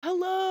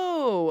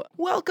So,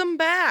 welcome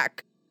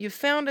back. You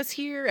found us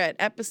here at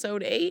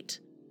episode 8.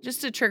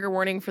 Just a trigger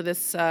warning for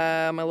this,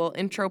 my little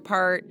intro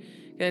part.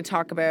 Going to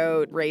talk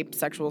about rape,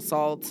 sexual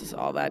assault,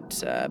 all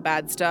that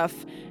bad stuff.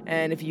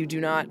 And if you do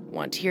not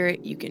want to hear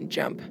it, you can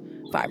jump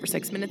 5 or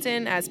 6 minutes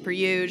in, as per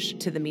usual,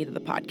 to the meat of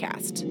the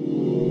podcast.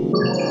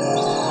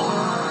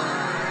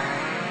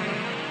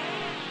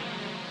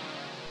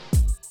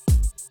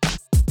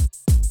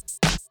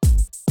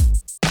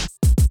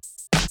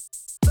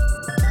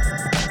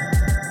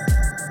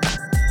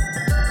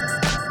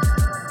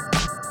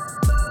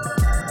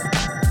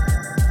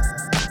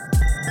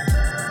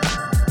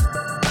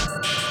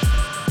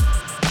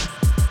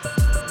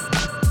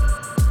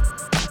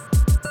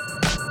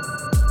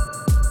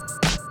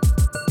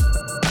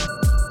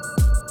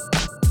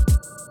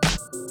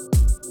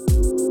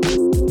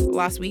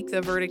 Last week,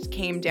 the verdict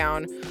came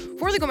down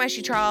for the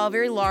Ghomeshi trial, a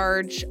very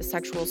large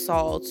sexual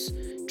assault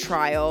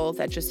trial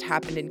that just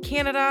happened in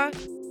Canada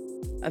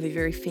of a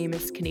very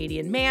famous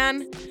Canadian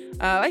man.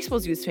 I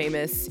suppose he was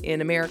famous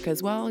in America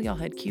as well. Y'all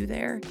had Q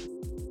there.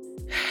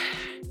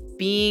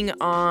 Being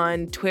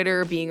on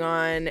Twitter, being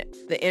on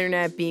the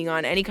internet, being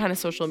on any kind of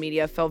social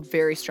media felt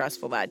very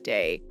stressful that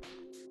day.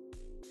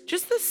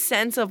 Just the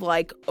sense of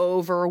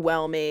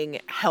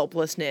overwhelming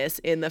helplessness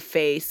in the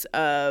face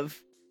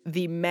of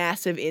the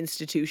massive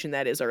institution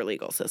that is our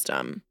legal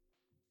system.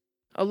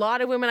 A lot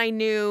of women I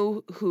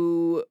knew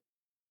who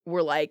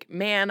were like,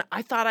 man,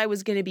 I thought I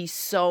was going to be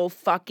so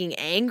fucking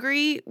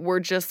angry,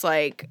 were just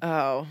like,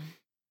 oh,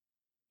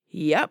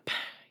 yep,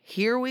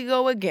 here we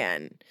go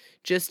again.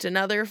 Just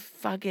another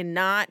fucking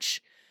notch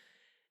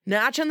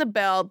on the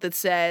belt that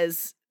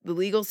says the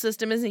legal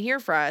system isn't here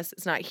for us.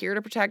 It's not here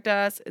to protect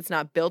us. It's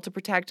not built to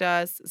protect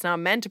us. It's not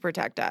meant to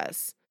protect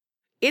us.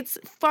 It's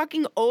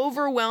fucking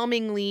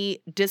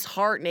overwhelmingly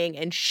disheartening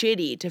and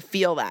shitty to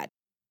feel that.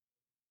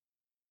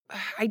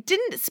 I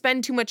didn't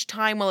spend too much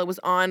time while it was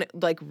on,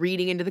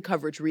 reading into the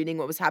coverage, reading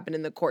what was happening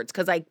in the courts,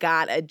 because I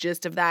got a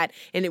gist of that,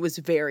 and it was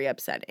very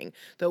upsetting.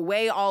 The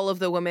way all of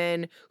the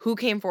women who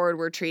came forward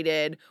were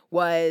treated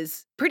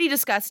was pretty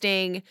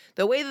disgusting.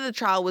 The way that the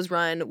trial was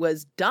run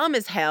was dumb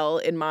as hell,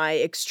 in my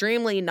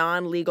extremely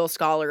non-legal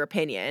scholar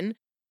opinion.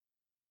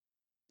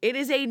 It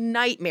is a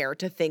nightmare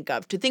to think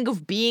of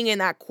being in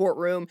that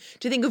courtroom,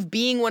 to think of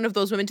being one of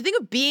those women, to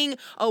think of being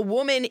a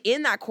woman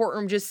in that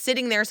courtroom, just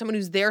sitting there, someone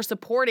who's there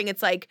supporting.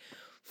 It's like,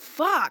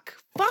 fuck.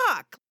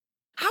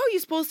 How are you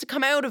supposed to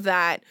come out of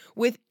that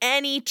with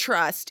any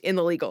trust in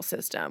the legal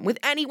system, with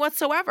any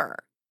whatsoever?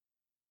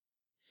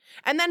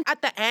 And then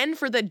at the end,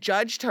 for the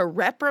judge to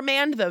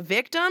reprimand the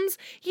victims,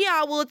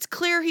 yeah, well, it's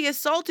clear he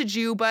assaulted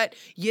you, but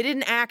you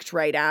didn't act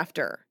right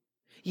after.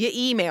 You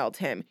emailed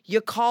him, you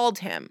called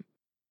him.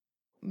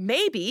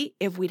 Maybe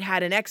if we'd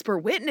had an expert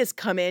witness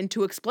come in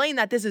to explain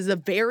that this is a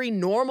very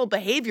normal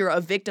behavior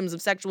of victims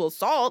of sexual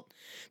assault,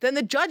 then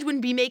the judge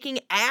wouldn't be making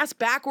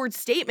ass-backwards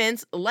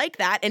statements like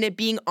that and it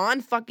being on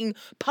fucking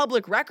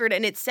public record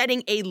and it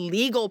setting a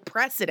legal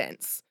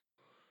precedence.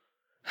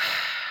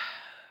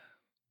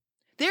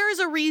 There is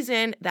a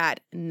reason that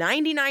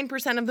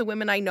 99% of the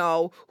women I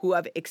know who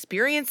have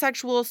experienced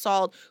sexual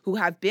assault, who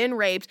have been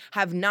raped,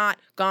 have not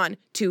gone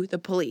to the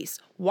police.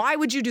 Why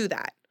would you do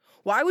that?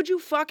 Why would you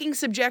fucking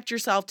subject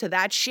yourself to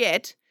that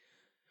shit?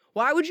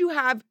 Why would you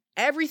have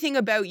everything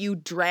about you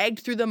dragged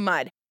through the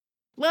mud?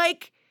 Who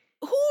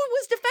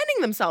was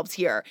defending themselves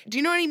here? Do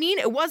you know what I mean?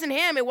 It wasn't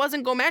him. It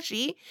wasn't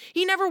Ghomeshi.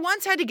 He never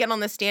once had to get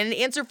on the stand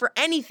and answer for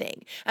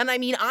anything. And I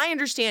mean, I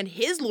understand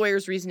his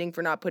lawyer's reasoning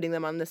for not putting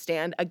them on the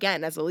stand.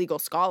 Again, as a legal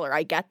scholar,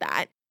 I get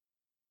that.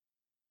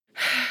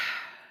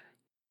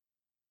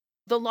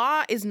 The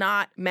law is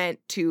not meant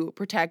to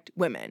protect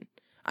women.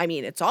 I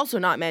mean, it's also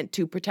not meant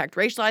to protect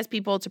racialized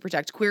people, to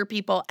protect queer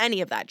people,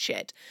 any of that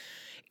shit.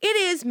 It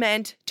is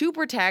meant to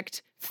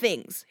protect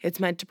things. It's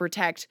meant to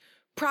protect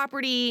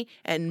property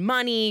and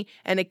money,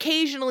 and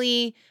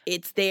occasionally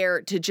it's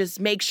there to just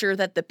make sure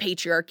that the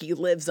patriarchy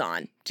lives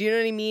on. Do you know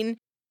what I mean?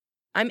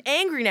 I'm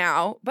angry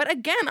now, but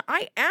again,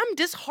 I am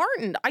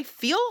disheartened. I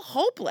feel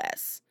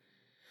hopeless.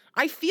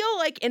 I feel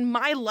like in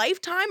my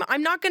lifetime,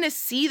 I'm not going to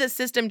see the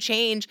system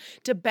change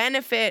to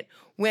benefit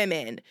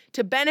women,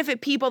 to benefit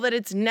people that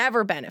it's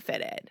never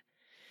benefited.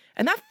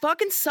 And that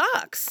fucking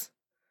sucks.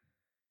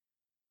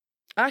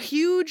 A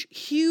huge,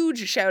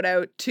 huge shout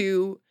out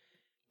to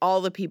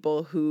all the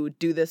people who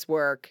do this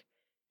work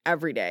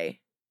every day.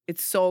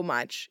 It's so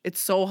much. It's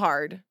so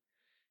hard.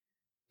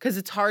 Because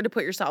it's hard to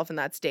put yourself in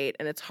that state,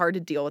 and it's hard to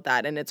deal with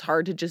that, and it's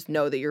hard to just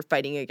know that you're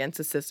fighting against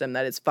a system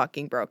that is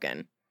fucking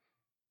broken.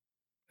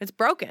 It's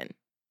broken.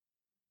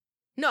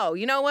 No,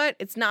 you know what?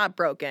 It's not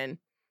broken.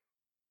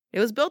 It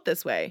was built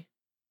this way.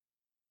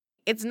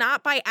 It's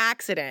not by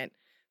accident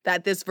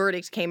that this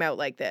verdict came out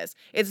like this.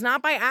 It's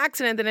not by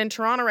accident that in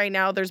Toronto right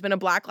now, there's been a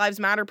Black Lives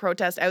Matter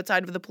protest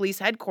outside of the police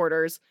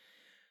headquarters,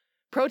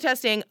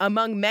 protesting,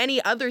 among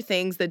many other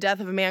things, the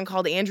death of a man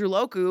called Andrew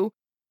Loku.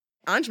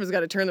 Anshma's got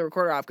to turn the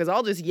recorder off because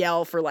I'll just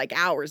yell for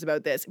hours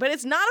about this. But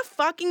it's not a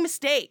fucking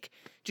mistake.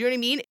 Do you know what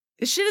I mean?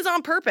 This shit is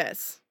on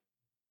purpose.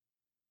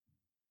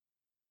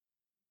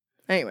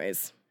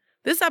 Anyways,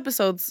 This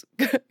episode's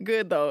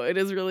good, though. It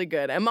is really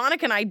good. And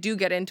Monica and I do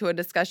get into a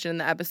discussion in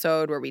the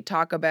episode where we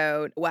talk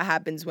about what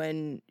happens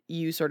when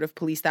you sort of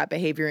police that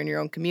behavior in your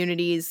own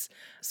communities.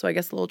 So I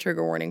guess a little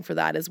trigger warning for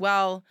that as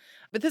well.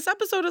 But this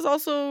episode is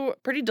also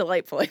pretty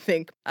delightful, I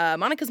think.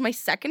 Monica's my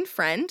second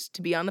friend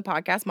to be on the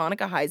podcast,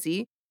 Monica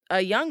Heisey,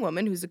 a young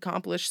woman who's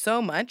accomplished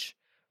so much,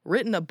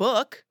 written a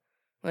book.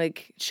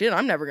 Like, shit,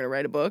 I'm never going to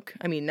write a book.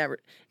 I mean,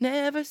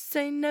 never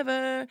say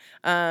never.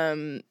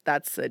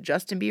 That's a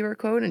Justin Bieber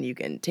quote, and you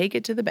can take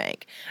it to the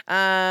bank.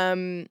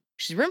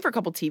 She's written for a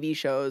couple TV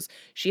shows.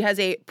 She has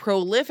a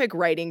prolific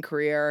writing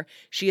career.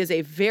 She is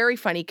a very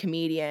funny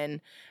comedian.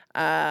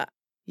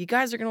 You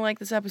guys are going to like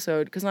this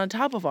episode because on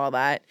top of all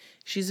that,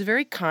 she's a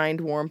very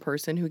kind, warm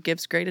person who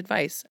gives great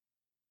advice.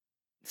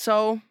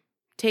 So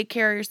take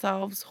care of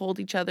yourselves, hold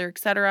each other,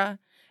 etc.,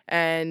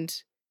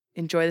 and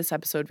enjoy this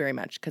episode very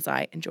much because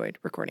I enjoyed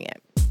recording it.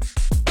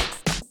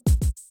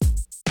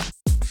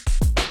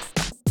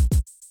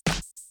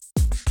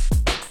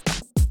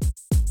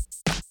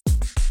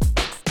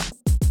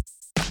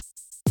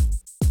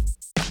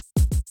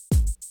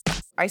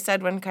 I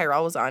said when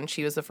Kyrell was on,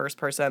 she was the first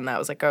person that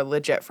was like a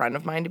legit friend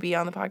of mine to be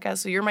on the podcast.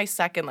 So you're my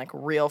second like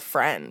real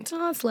friend.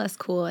 Oh, it's less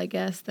cool, I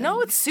guess.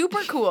 No, it's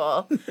super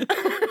cool.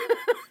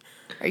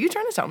 Are you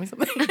trying to tell me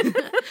something?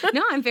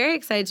 No, I'm very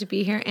excited to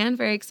be here and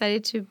very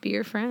excited to be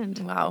your friend.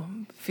 Wow.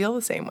 Feel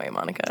the same way,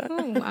 Monica.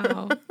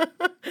 Oh,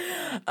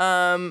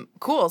 wow.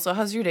 Cool. So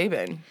how's your day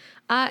been?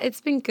 It's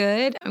been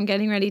good. I'm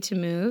getting ready to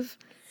move.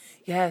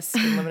 Yes,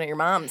 been living at your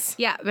mom's.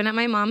 Yeah, been at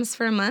my mom's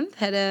for a month.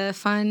 Had a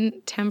fun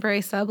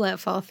temporary sublet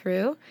fall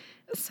through.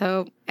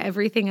 So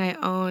everything I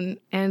own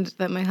and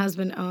that my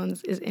husband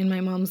owns is in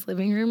my mom's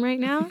living room right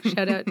now.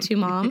 Shout out to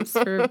moms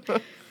for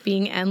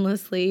being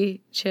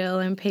endlessly chill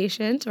and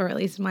patient, or at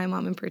least my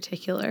mom in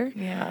particular.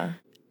 Yeah.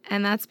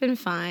 And that's been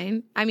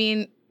fine. I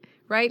mean,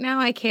 right now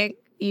I can't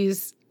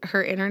use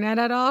her internet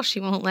at all. She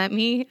won't let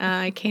me.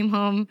 I came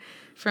home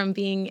from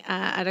being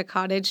at a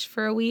cottage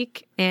for a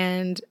week,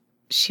 and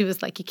she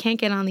was like, "You can't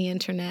get on the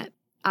internet.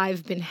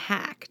 I've been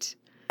hacked."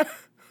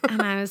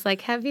 And I was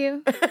like, "Have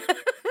you?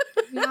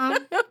 Mom,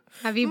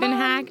 have you been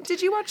hacked?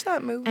 Did you watch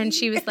that movie?" And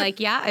she was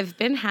like, "Yeah, I've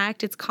been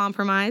hacked. It's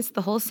compromised,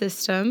 the whole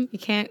system. You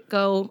can't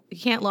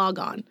log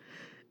on."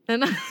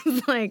 And I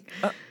was like,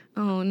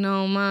 "Oh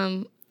no,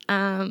 Mom."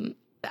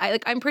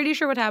 I'm pretty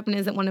sure what happened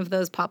is that one of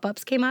those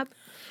pop-ups came up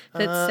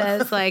that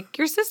says like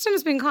your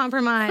system's been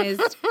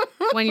compromised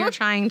when you're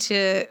trying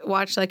to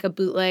watch like a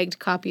bootlegged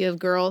copy of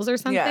Girls or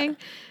something. Yeah.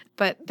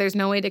 But there's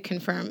no way to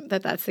confirm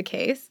that that's the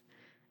case.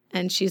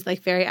 And she's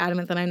like very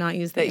adamant that I not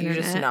use the internet.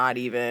 That you're just not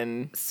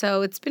even.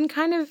 So it's been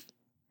kind of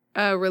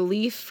a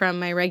relief from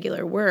my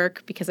regular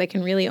work because I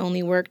can really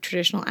only work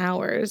traditional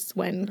hours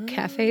when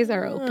cafes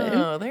are open.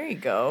 Oh, there you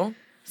go.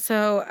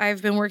 So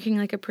I've been working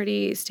like a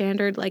pretty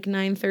standard like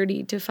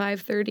 9:30 to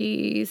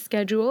 5:30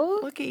 schedule.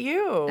 Look at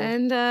you.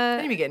 And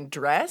you be getting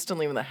dressed and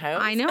leaving the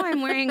house. I know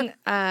I'm wearing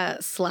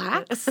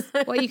slacks.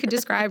 What you could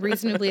describe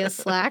reasonably as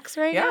slacks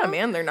right now. Yeah,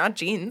 man, they're not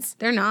jeans.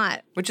 They're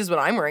not. Which is what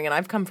I'm wearing, and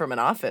I've come from an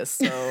office,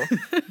 so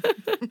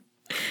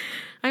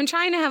I'm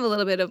trying to have a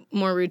little bit of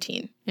more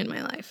routine in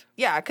my life.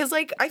 Yeah, because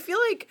like I feel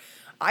like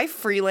I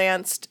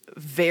freelanced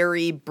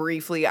very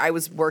briefly. I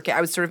was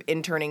sort of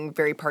interning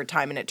very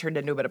part-time, and it turned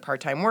into a bit of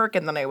part-time work,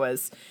 and then I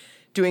was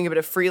doing a bit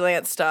of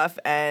freelance stuff,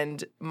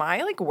 and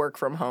my like work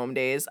from home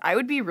days, I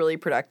would be really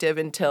productive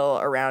until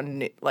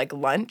around like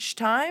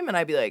lunchtime, and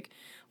I'd be like,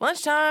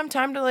 lunchtime,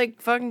 time to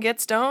like fucking get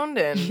stoned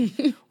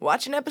and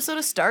watch an episode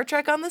of Star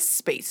Trek on the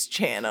Space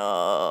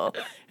Channel.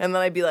 And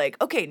then I'd be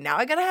like, okay, now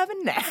I gotta have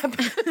a nap.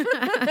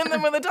 And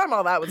then by the time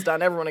all that was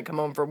done, everyone had come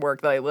home from work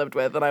that I lived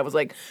with, and I was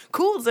like,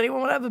 cool, does anyone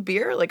want to have a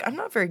beer? Like, I'm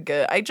not very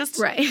good.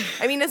 Right.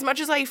 I mean, as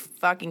much as I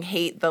fucking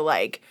hate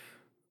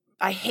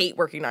I hate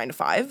working 9 to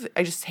 5.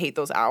 I just hate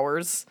those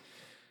hours.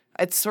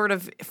 It sort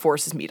of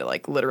forces me to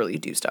like literally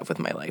do stuff with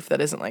my life that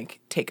isn't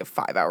like take a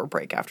 5-hour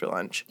break after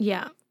lunch.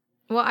 Yeah.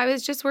 Well, I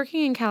was just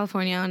working in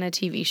California on a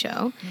TV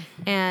show,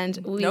 and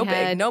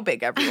no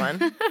big,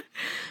 everyone.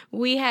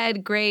 We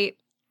had great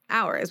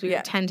hours. We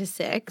were 10 to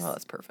 6. Oh,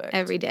 that's perfect.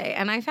 Every day.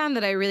 And I found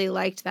that I really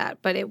liked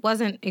that, but it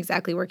wasn't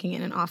exactly working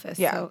in an office.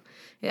 Yeah. So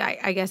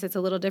I guess it's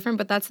a little different,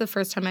 but that's the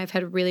first time I've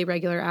had really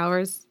regular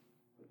hours,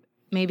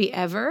 maybe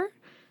ever.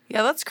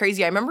 Yeah, that's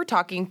crazy. I remember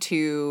talking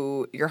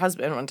to your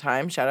husband one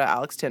time, shout out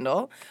Alex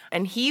Tyndall,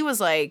 and he was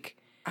like,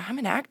 I'm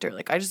an actor.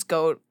 Like, I just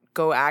go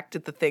act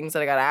at the things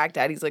that I got to act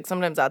at. He's like,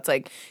 sometimes that's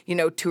like,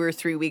 2 or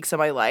 3 weeks of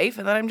my life.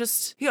 And then I'm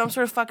just, I'm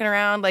sort of fucking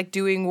around, like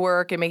doing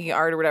work and making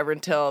art or whatever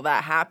until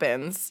that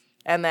happens.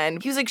 And then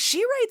he was like,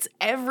 she writes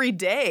every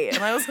day.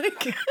 And I was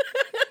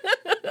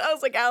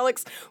like,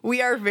 Alex,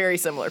 we are very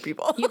similar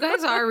people. You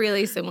guys are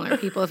really similar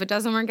people. If it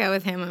doesn't work out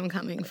with him, I'm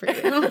coming for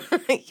you.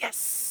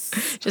 Yes.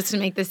 Just to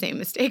make the same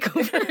mistake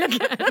over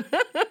again.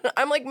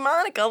 I'm like,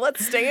 Monica,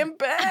 let's stay in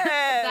bed.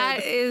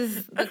 That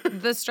is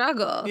the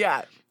struggle.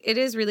 Yeah. It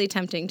is really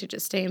tempting to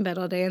just stay in bed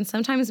all day. And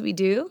sometimes we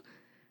do.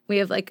 We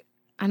have like,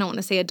 I don't want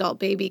to say adult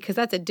baby because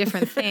that's a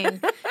different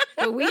thing.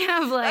 But we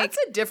have like... That's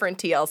a different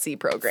TLC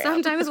program.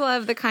 Sometimes we'll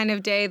have the kind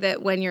of day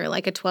that when you're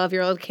like a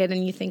 12-year-old kid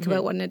and you think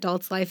about what an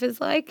adult's life is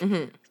like,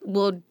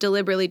 we'll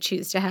deliberately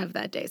choose to have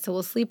that day. So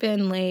we'll sleep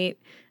in late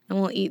and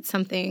we'll eat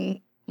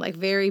something like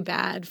very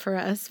bad for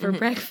us for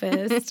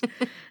breakfast.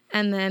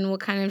 And then we'll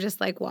kind of just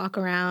like walk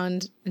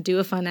around and do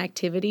a fun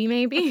activity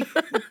maybe.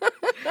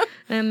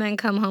 And then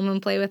come home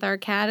and play with our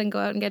cat and go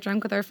out and get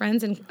drunk with our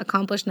friends and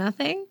accomplish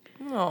nothing.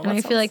 Oh, and I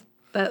feel like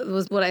that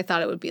was what I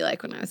thought it would be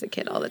like when I was a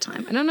kid all the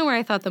time. I don't know where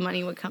I thought the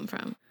money would come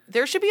from.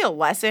 There should be a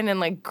lesson in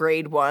like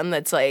grade 1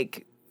 that's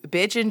like,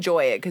 bitch,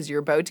 enjoy it because you're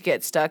about to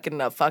get stuck in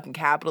a fucking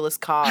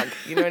capitalist cog.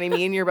 You know what I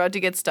mean? You're about to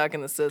get stuck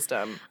in the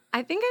system.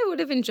 I think I would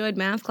have enjoyed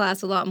math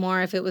class a lot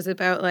more if it was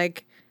about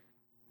like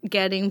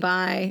getting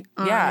by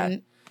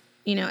on,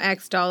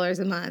 X dollars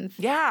a month.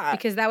 Yeah.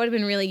 Because that would have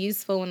been really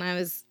useful when I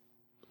was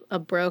a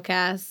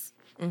broke-ass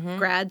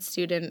grad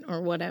student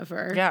or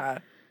whatever. Yeah.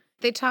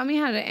 They taught me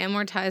how to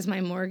amortize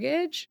my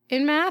mortgage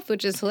in math,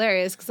 which is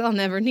hilarious because I'll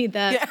never need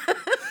that. Yeah.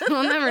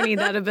 I'll never need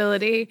that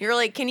ability. You're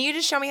like, can you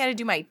just show me how to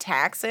do my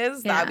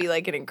taxes? Yeah. That'd be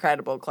like an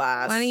incredible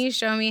class. Why don't you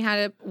show me how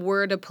to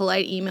word a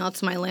polite email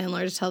to my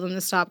landlord to tell them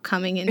to stop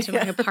coming into my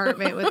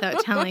apartment without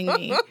telling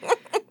me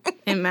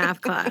in math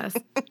class?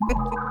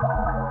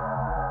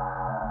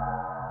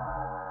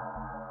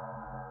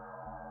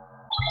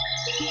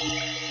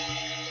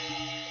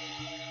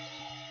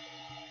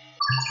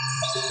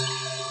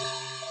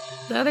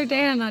 The other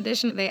day at an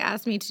audition, they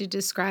asked me to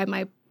describe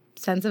my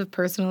sense of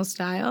personal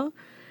style.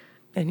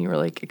 And you were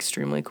like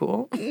extremely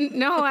cool?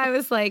 No, I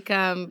was like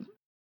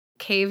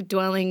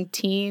cave-dwelling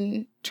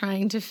teen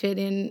trying to fit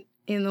in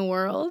the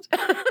world.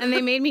 And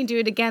they made me do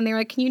it again. They were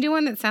like, can you do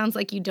one that sounds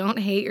like you don't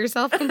hate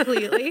yourself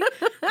completely?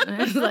 And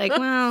I was like,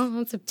 well,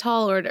 that's a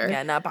tall order.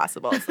 Yeah, not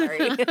possible.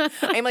 Sorry.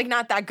 I'm like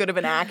not that good of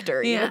an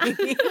actor. You know what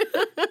I mean?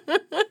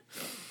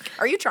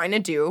 Are you trying to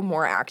do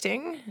more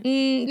acting?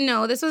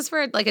 No, this was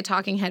for like a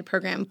talking head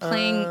program,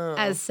 playing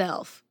as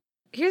self.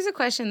 Here's a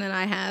question that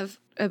I have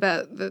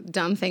about the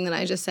dumb thing that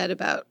I just said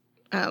about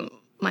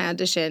my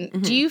audition.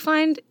 Do you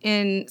find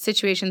in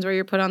situations where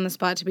you're put on the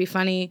spot to be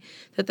funny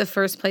that the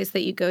first place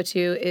that you go to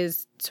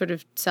is sort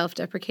of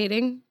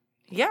self-deprecating?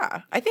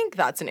 Yeah, I think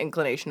that's an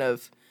inclination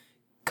of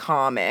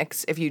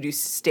comics. If you do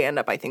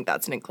stand-up, I think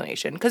that's an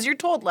inclination. Because you're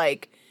told,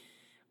 like,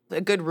 a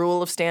good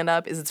rule of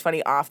stand-up is it's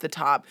funny off the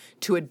top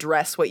to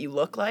address what you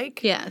look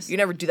like. Yes. You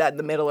never do that in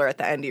the middle or at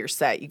the end of your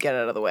set. You get it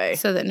out of the way.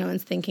 So that no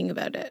one's thinking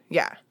about it.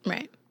 Yeah.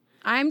 Right.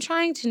 I'm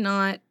trying to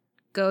not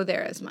go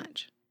there as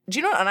much. Do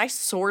you know, and I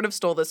sort of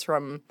stole this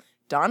from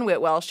Don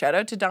Whitwell. Shout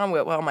out to Don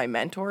Whitwell, my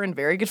mentor and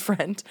very good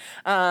friend.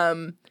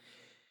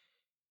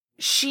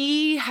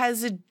 She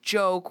has a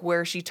joke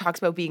where she talks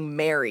about being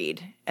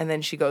married, and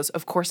then she goes,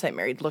 of course I'm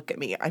married. Look at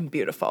me. I'm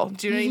beautiful.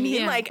 Do you know what I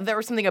mean? Yeah. Like, there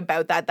was something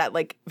about that,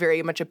 like,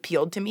 very much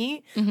appealed to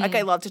me. Like,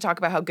 I love to talk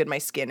about how good my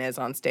skin is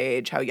on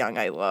stage, how young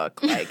I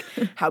look, like,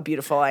 how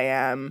beautiful I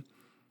am.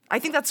 I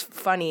think that's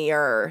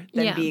funnier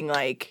than being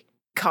like,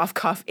 cough,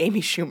 cough,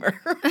 Amy Schumer.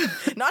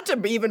 Not to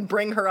even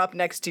bring her up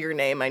next to your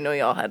name. I know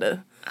y'all had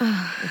a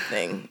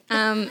thing.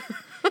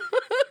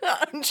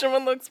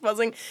 Someone looks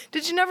buzzing.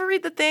 Did you never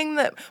read the thing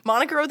that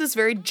Monica wrote this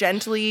very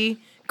gently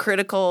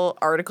critical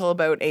article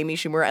about Amy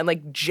Schumer and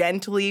like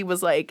gently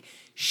was like,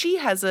 she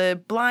has a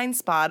blind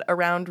spot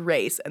around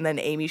race. And then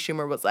Amy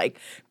Schumer was like,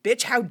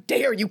 bitch, how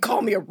dare you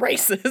call me a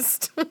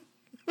racist?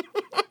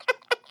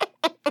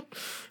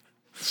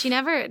 She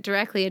never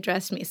directly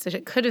addressed me, so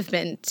it could have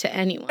been to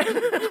anyone.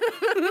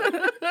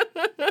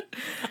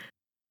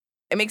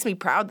 It makes me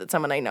proud that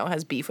someone I know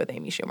has beef with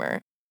Amy Schumer.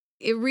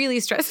 It really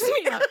stresses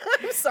me out.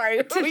 I'm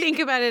sorry. To think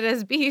about it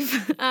as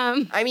beef.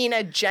 I mean,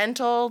 a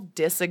gentle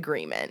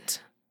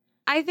disagreement.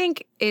 I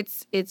think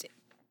it's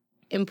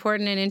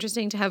important and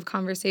interesting to have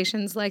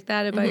conversations like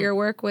that about your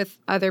work with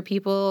other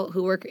people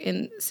who work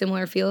in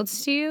similar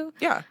fields to you.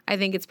 Yeah. I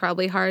think it's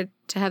probably hard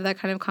to have that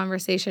kind of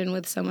conversation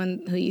with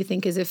someone who you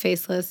think is a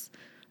faceless,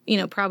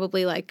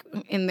 probably like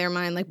in their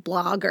mind, like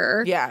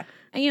blogger. Yeah.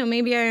 And,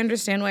 maybe I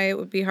understand why it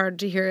would be hard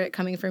to hear it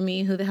coming from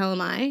me. Who the hell am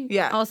I?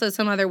 Yeah. Also,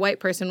 some other white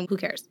person, who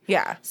cares?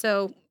 Yeah.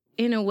 So,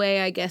 in a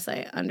way, I guess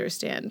I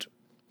understand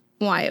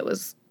why it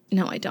was,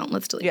 no, I don't.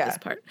 Let's delete this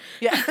part.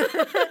 Yeah. No,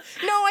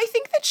 I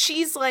think that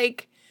she's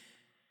like,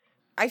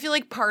 I feel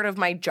like part of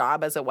my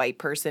job as a white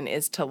person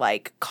is to,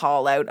 like,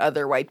 call out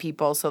other white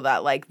people so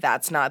that, like,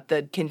 that's not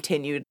the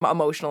continued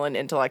emotional and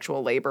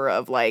intellectual labor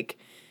of, like,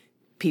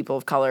 people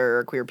of color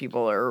or queer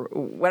people or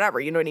whatever.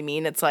 You know what I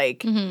mean? It's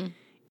like...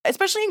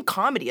 Especially in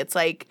comedy, it's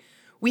like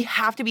we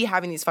have to be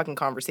having these fucking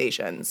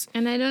conversations.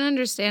 And I don't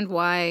understand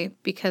why,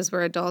 because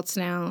we're adults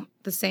now,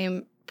 the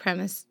same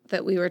premise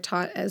that we were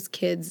taught as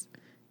kids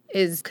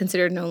is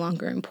considered no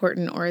longer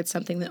important, or it's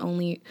something that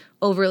only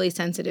overly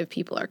sensitive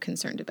people are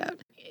concerned about.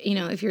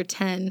 If you're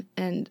 10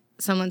 and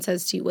someone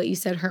says to you, what you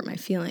said hurt my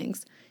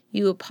feelings,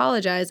 you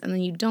apologize and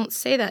then you don't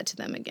say that to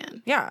them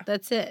again. Yeah.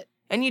 That's it.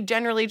 And you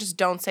generally just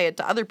don't say it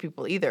to other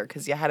people either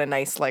because you had a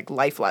nice, like,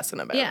 life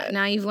lesson about it. Yeah,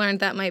 now you've learned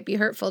that might be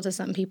hurtful to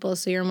some people,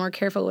 so you're more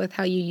careful with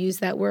how you use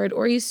that word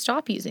or you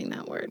stop using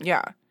that word.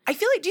 Yeah. I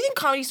feel like, do you think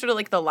comedy's sort of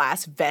like the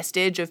last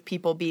vestige of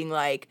people being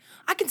like,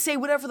 I can say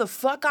whatever the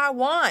fuck I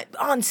want.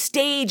 On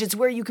stage, it's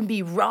where you can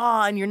be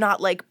raw and you're not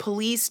like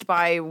policed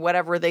by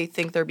whatever they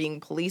think they're being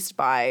policed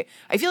by.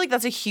 I feel like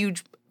that's a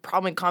huge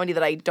problem in comedy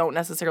that I don't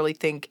necessarily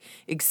think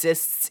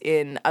exists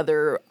in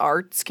other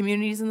arts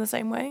communities in the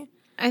same way.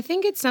 I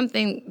think it's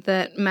something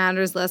that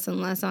matters less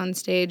and less on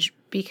stage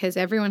because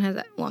everyone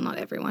has, well, not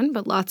everyone,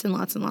 but lots and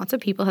lots and lots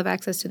of people have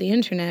access to the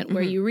internet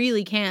where you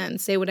really can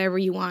say whatever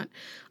you want,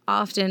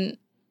 often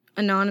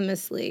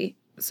anonymously,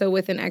 so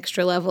with an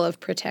extra level of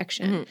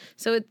protection.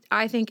 So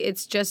I think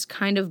it's just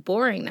kind of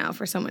boring now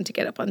for someone to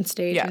get up on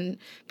stage and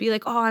be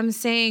like, oh, I'm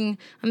saying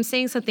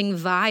something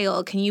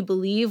vile. Can you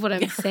believe what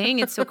I'm saying?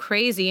 It's so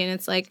crazy. And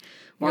it's like,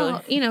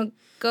 well,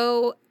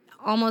 go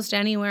almost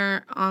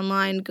anywhere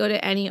online, go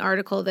to any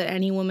article that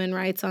any woman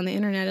writes on the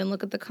internet and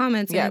look at the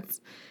comments. And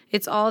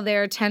it's all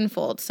there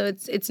tenfold. So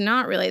it's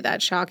not really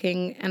that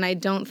shocking. And I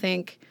don't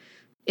think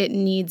it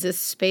needs a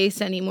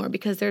space anymore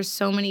because there's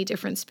so many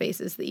different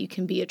spaces that you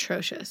can be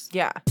atrocious.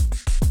 Yeah.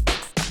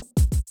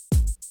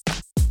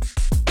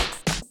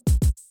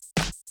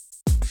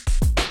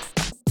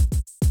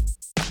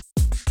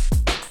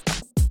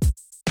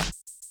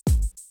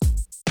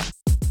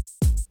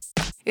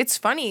 It's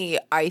funny,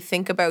 I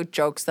think about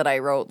jokes that I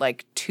wrote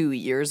like 2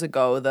 years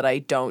ago that I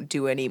don't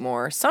do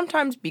anymore.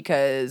 Sometimes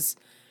because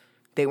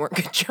they weren't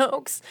good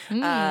jokes.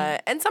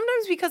 And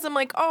sometimes because I'm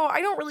like, oh, I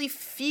don't really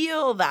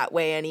feel that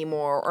way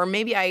anymore. Or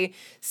maybe I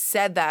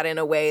said that in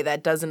a way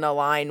that doesn't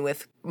align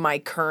with my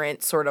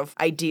current sort of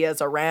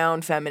ideas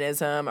around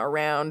feminism,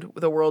 around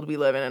the world we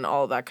live in and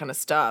all of that kind of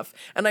stuff.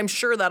 And I'm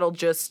sure that'll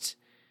just...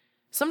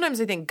 Sometimes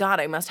I think,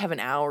 God, I must have an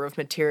hour of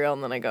material,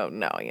 and then I go,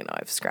 no,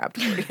 I've scrapped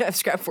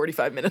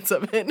 45 minutes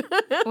of it.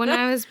 When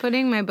I was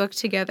putting my book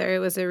together, it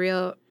was a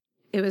real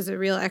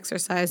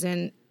exercise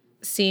in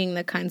seeing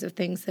the kinds of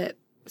things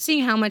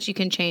seeing how much you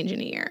can change in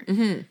a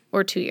year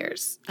or 2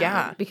 years.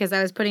 Yeah. Because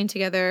I was putting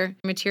together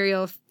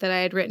material that I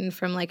had written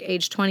from like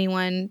age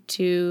 21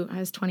 to I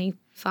was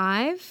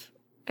 25.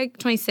 Like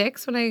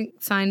 26 when I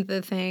signed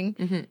the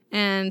thing.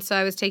 And so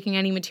I was taking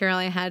any material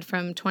I had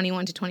from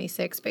 21 to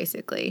 26,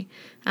 basically,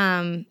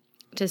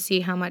 to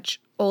see how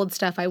much old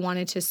stuff I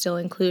wanted to still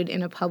include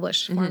in a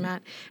published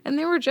format. And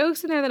there were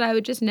jokes in there that I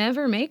would just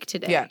never make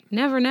today. Yeah.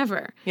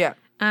 Never. Yeah.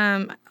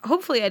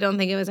 Hopefully I don't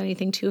think it was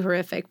anything too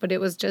horrific, but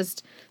it was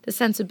just the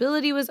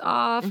sensibility was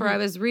off, or I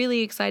was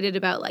really excited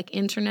about like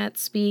internet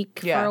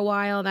speak for a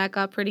while. That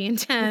got pretty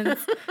intense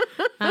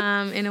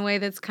in a way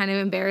that's kind of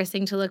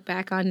embarrassing to look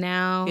back on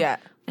now. Yeah.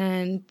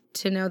 And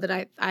to know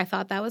that I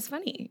thought that was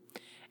funny.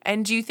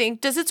 And do you think,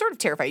 does it sort of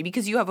terrify you?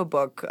 Because you have a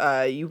book,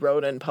 you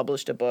wrote and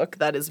published a book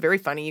that is very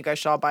funny. You guys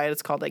should all buy it.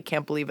 It's called I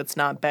Can't Believe It's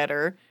Not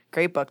Better.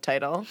 Great book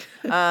title.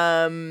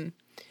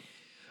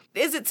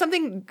 Is it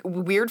something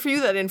weird for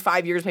you that in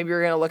 5 years maybe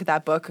you're going to look at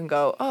that book and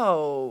go,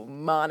 oh,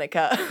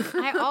 Monica?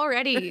 I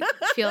already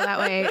feel that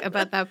way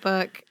about that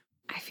book.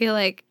 I feel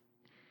like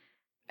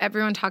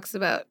everyone talks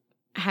about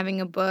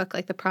having a book,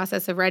 like the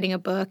process of writing a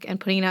book and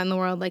putting it out in the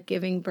world, like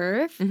giving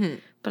birth.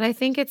 But I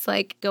think it's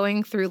like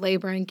going through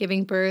labor and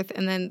giving birth,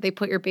 and then they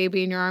put your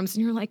baby in your arms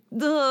and you're like,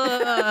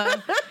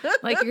 ugh.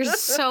 Like you're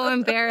so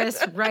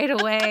embarrassed right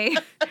away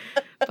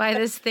by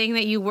this thing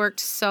that you worked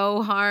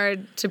so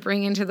hard to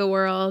bring into the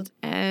world.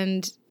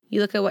 And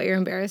you look at what you're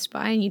embarrassed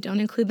by and you don't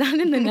include that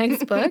in the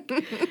next book.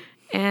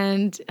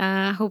 And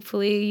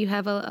hopefully you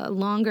have a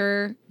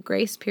longer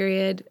grace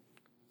period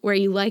where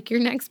you like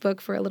your next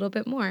book for a little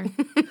bit more.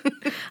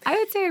 I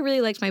would say I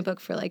really liked my book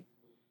for like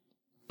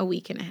a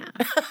week and a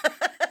half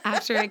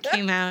after it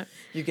came out.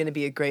 You're going to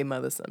be a great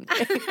mother someday.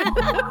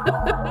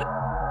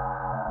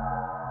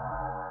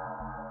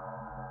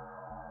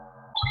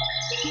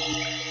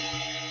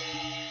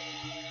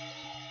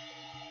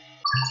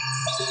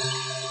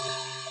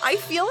 I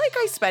feel like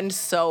I spend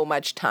so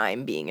much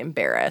time being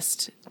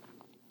embarrassed.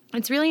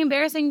 It's really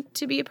embarrassing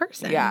to be a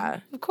person.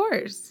 Yeah. Of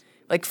course.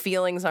 Like,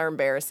 feelings are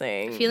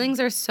embarrassing.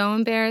 Feelings are so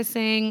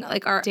embarrassing.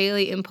 Like, our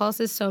daily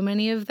impulses, so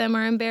many of them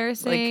are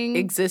embarrassing. Like,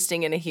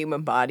 existing in a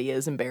human body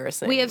is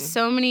embarrassing. We have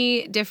so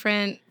many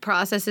different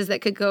processes that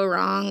could go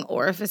wrong,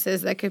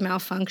 orifices that could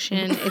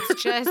malfunction.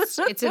 It's just,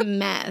 it's a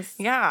mess.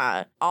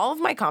 Yeah. All of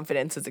my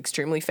confidence is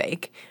extremely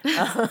fake.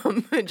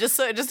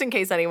 Just in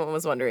case anyone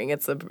was wondering,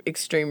 it's an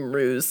extreme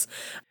ruse.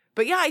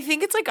 But yeah, I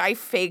think it's like I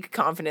fake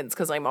confidence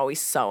because I'm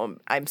so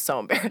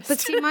embarrassed. But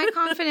see, my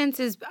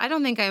confidence is, I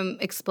don't think I'm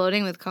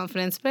exploding with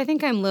confidence, but I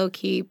think I'm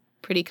low-key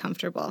pretty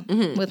comfortable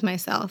with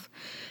myself.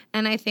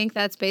 And I think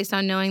that's based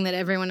on knowing that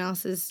everyone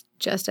else is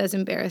just as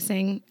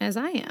embarrassing as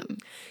I am.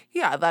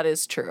 Yeah, that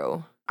is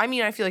true. I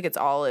mean, I feel like it's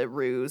all a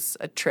ruse,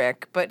 a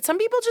trick, but some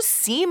people just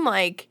seem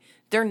like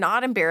they're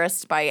not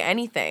embarrassed by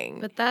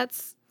anything. But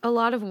that's a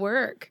lot of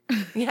work.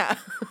 Yeah.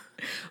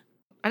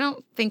 I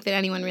don't think that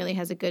anyone really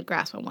has a good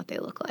grasp on what they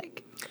look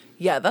like.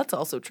 Yeah, that's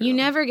also true. You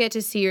never get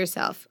to see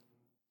yourself,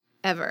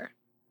 ever.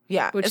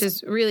 Yeah. Which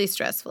is really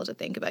stressful to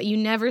think about. You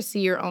never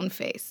see your own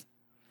face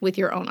with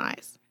your own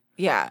eyes.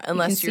 Yeah,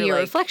 unless you can see a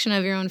reflection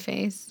of your own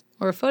face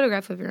or a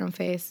photograph of your own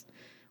face.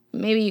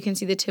 Maybe you can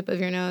see the tip of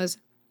your nose.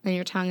 and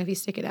your tongue if you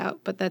stick it out,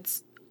 but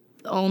that's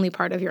the only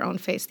part of your own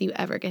face that you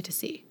ever get to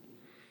see.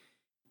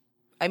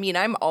 I mean,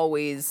 I'm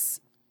always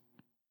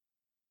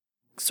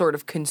sort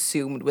of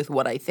consumed with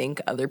what I think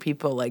other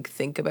people like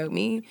think about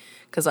me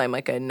because I'm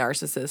like a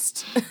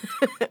narcissist,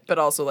 but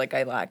also like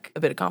I lack a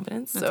bit of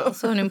confidence. That's so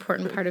also an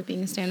important part of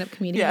being a stand-up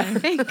comedian, I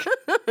think.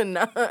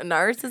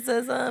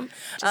 Narcissism.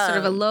 Just sort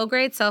of a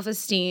low-grade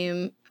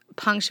self-esteem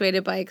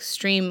punctuated by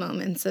extreme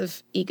moments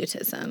of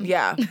egotism.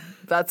 Yeah,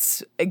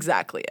 that's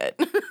exactly it.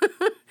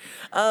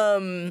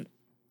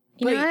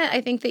 You know what I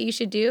think that you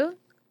should do,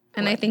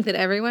 and I think that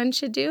everyone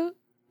should do,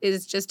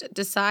 is just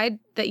decide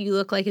that you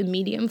look like a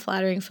medium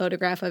flattering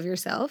photograph of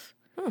yourself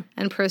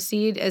and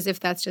proceed as if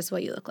that's just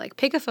what you look like.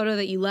 Pick a photo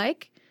that you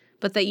like,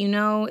 but that you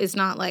know is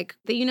not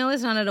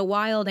at a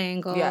wild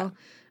angle,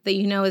 that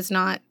you know is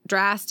not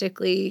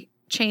drastically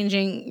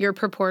changing your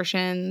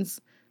proportions,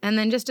 and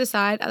then just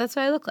decide, oh, that's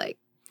what I look like.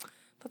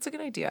 That's a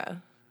good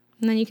idea.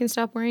 And then you can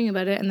stop worrying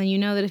about it, and then you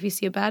know that if you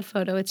see a bad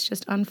photo, it's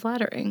just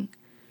unflattering.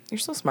 You're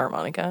so smart,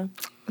 Monica.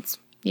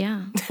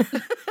 Yeah.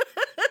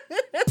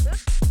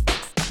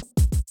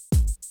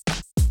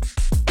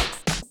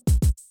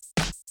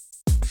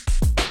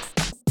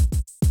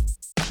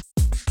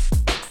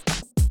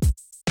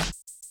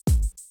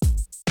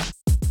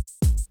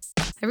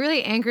 I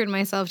really anchored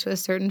myself to a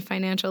certain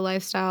financial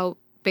lifestyle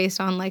based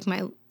on like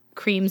my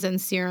creams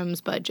and serums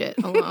budget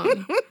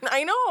alone.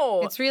 I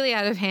know. It's really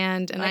out of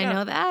hand, and I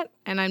know that,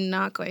 and I'm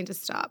not going to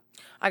stop.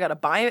 I got to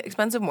buy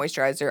expensive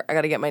moisturizer. I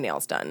got to get my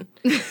nails done.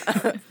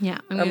 Yeah.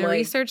 I'm going to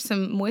research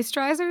some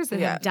moisturizers that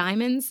have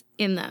diamonds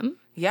in them.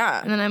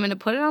 Yeah. And then I'm going to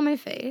put it on my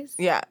face.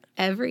 Yeah.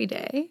 Every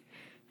day.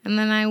 And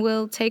then I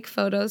will take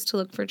photos to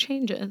look for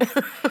changes.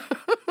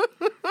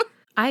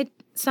 I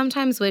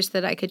sometimes wish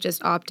that I could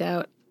just opt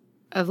out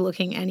of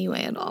looking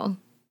anyway at all.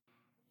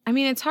 I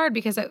mean, it's hard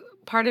because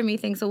part of me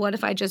thinks, well, what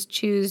if I just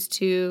choose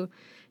to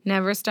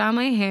never style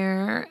my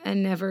hair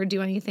and never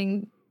do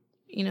anything,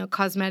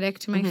 cosmetic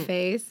to my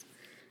face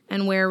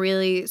and wear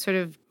really sort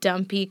of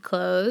dumpy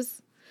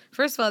clothes?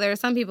 First of all, there are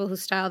some people who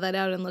style that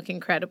out and look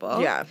incredible.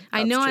 Yeah,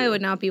 I know true. I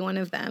would not be one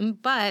of them,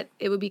 but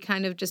it would be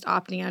kind of just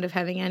opting out of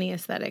having any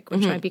aesthetic,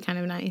 which might be kind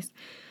of nice.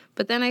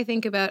 But then I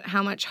think about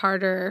how much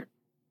harder,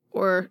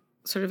 or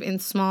sort of in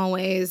small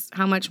ways,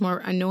 how much more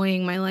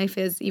annoying my life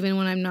is even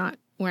when I'm not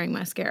wearing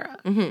mascara.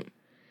 Mm-hmm.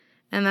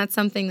 And that's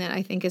something that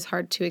I think is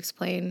hard to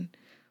explain.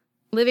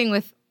 Living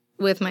with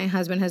my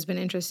husband has been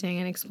interesting,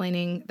 and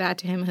explaining that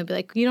to him, he'll be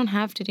like, you don't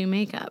have to do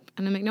makeup.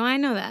 And I'm like, no, I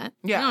know that.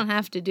 Yeah. I don't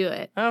have to do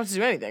it. I don't have to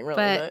do anything, really.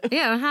 But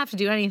yeah, I don't have to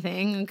do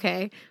anything,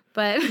 okay.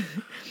 But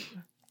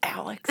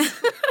Alex.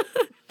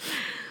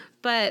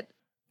 But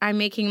I'm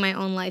making my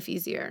own life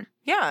easier.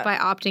 Yeah. By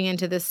opting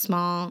into this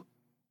small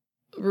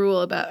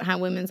rule about how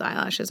women's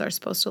eyelashes are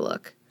supposed to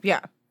look.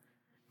 Yeah.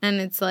 And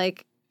it's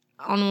like,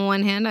 on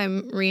one hand,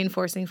 I'm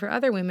reinforcing for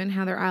other women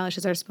how their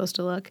eyelashes are supposed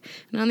to look.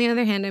 And on the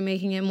other hand, I'm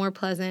making it more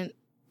pleasant.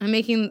 I'm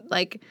making,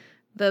 like,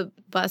 the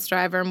bus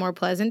driver more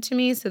pleasant to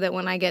me so that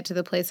when I get to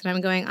the place that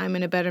I'm going, I'm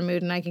in a better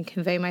mood and I can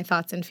convey my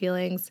thoughts and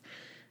feelings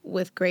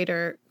with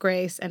greater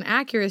grace and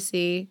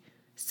accuracy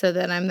so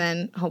that I'm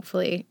then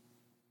hopefully,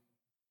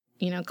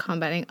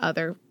 combating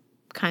other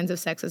kinds of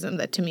sexism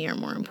that to me are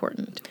more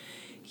important.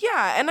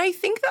 Yeah, and I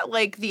think that,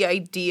 like, the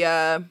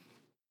idea...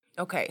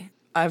 Okay,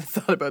 I've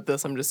thought about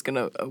this. I'm just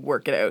going to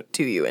work it out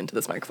to you into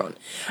this microphone.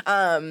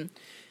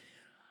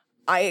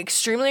 I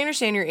extremely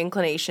understand your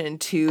inclination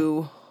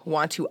to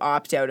want to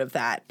opt out of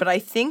that, but I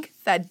think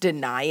that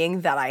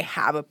denying that I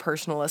have a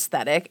personal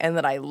aesthetic and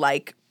that I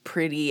like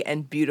pretty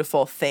and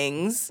beautiful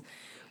things,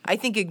 I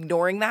think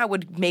ignoring that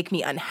would make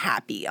me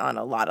unhappy on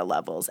a lot of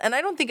levels. And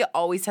I don't think it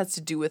always has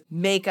to do with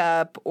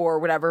makeup or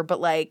whatever,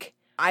 but, like,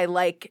 I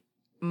like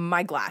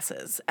my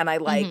glasses and I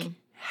like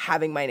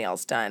having my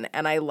nails done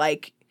and I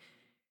like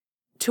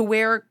to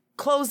wear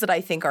clothes that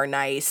I think are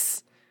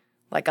nice.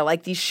 Like, I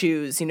like these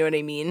shoes, you know what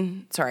I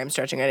mean? Sorry, I'm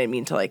stretching. I didn't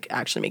mean to, like,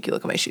 actually make you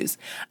look at my shoes.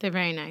 They're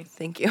very nice.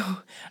 Thank you.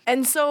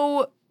 And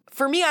so,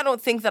 for me, I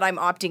don't think that I'm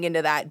opting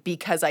into that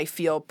because I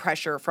feel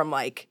pressure from,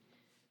 like,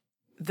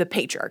 the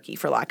patriarchy,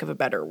 for lack of a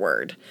better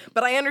word.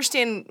 But I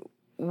understand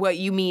what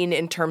you mean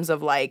in terms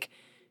of, like,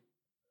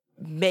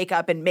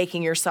 makeup and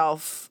making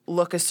yourself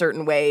look a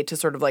certain way to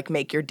sort of, like,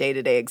 make your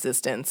day-to-day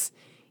existence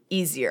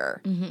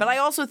easier. Mm-hmm. But I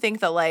also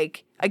think that,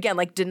 like, again,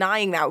 like,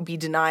 denying that would be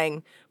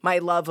denying my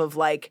love of,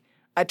 like,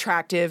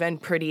 attractive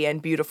and pretty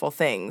and beautiful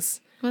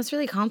things. Well, it's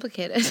really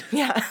complicated.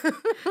 Yeah.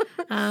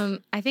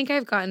 I think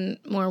I've gotten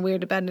more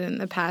weird about it in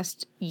the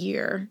past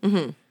year.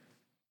 Mm-hmm.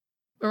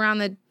 Around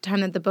the time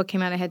that the book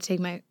came out, I had to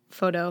take my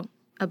photo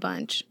a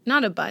bunch.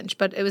 Not a bunch,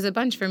 but it was a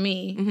bunch for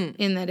me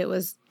in that it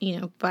was,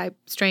 by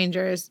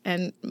strangers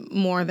and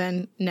more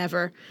than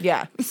never.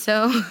 Yeah.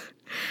 So,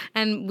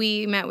 and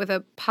we met with a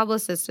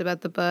publicist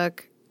about the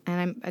book,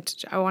 and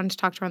I wanted to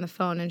talk to her on the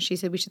phone, and she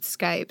said we should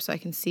Skype so I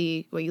can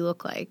see what you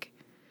look like.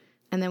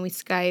 And then we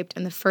Skyped,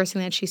 and the first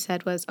thing that she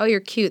said was, "Oh, you're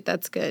cute.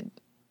 That's good."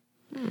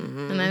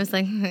 And I was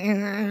like,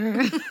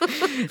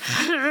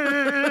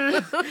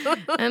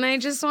 and I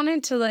just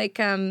wanted to like,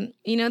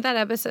 you know, that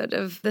episode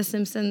of The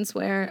Simpsons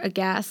where a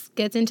gas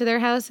gets into their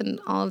house and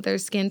all of their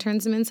skin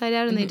turns them inside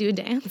out and they do a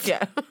dance?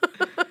 Yeah.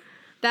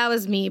 That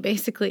was me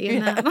basically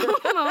in that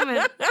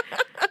moment.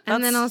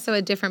 And then also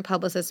a different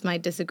publicist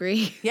might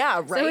disagree.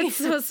 Yeah, right. So it's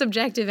so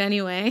subjective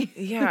anyway.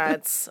 Yeah,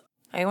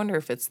 I wonder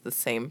if it's the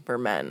same for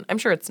men. I'm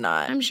sure it's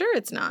not. I'm sure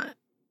it's not.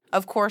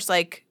 Of course,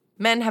 like,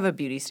 men have a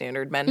beauty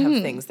standard. Men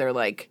have things they're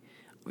like,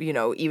 you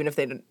know, even if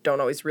they don't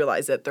always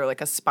realize it, they're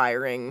like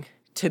aspiring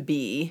to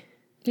be.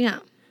 Yeah.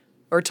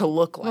 Or to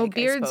look like. Well,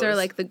 beards are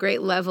like the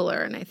great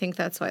leveler, and I think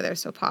that's why they're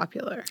so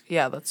popular.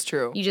 Yeah, that's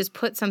true. You just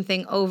put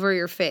something over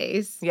your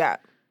face. Yeah.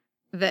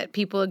 That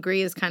people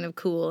agree is kind of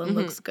cool and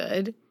looks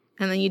good.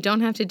 And then you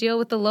don't have to deal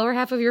with the lower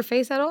half of your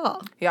face at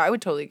all. Yeah, I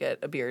would totally get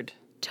a beard.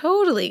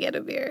 Totally get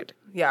a beard.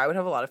 Yeah, I would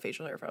have a lot of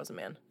facial hair if I was a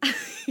man.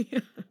 Yeah.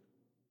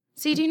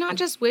 See, do you not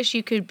just wish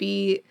you could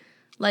be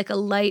like a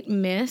light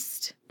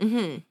mist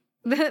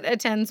that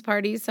attends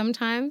parties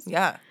sometimes?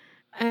 Yeah.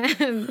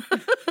 And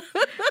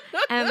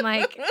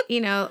like,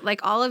 you know,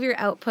 like all of your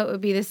output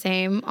would be the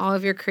same. All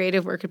of your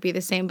creative work would be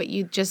the same, but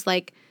you just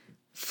like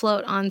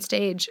float on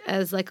stage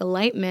as like a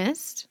light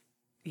mist.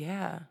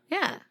 Yeah.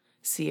 Yeah.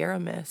 Sierra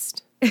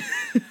mist.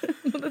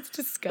 That's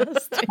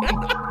disgusting.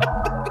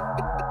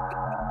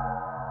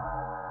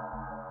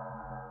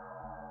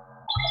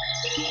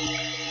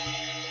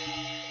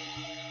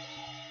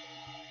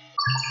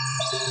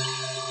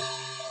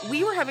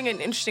 We were having an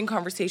interesting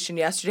conversation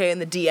yesterday in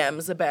the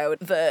DMs about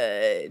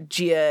the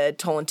Gia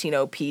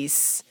Tolentino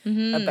piece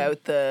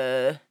about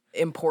the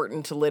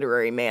important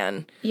literary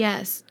man.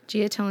 Yes.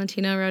 Gia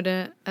Tolentino wrote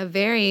a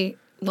very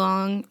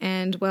long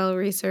and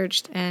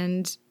well-researched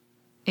and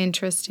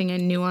interesting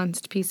and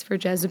nuanced piece for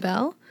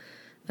Jezebel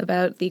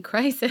about the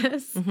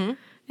crisis. And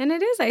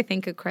it is, I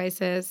think, a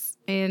crisis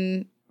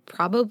in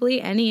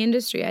probably any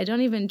industry. I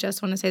don't even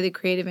just want to say the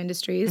creative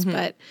industries,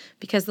 but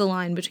because the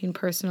line between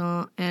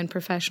personal and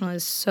professional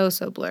is so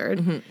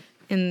blurred.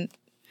 And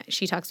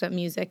she talks about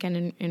music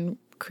and in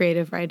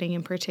creative writing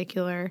in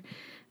particular.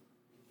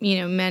 You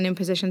know, men in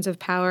positions of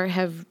power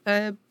have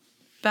a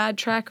bad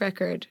track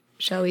record,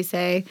 shall we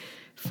say,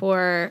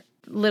 for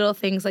little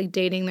things like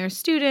dating their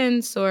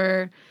students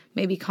or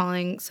maybe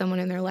calling someone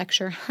in their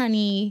lecture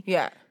honey.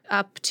 Yeah.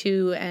 Up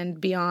to and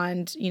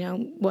beyond, you know,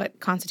 what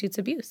constitutes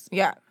abuse.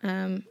 Yeah.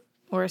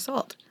 Or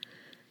assault.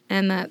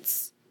 And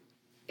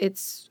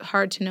it's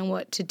hard to know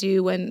what to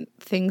do when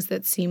things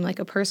that seem like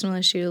a personal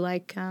issue,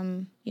 like,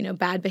 you know,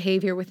 bad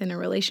behavior within a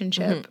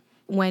relationship,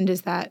 when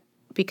does that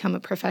become a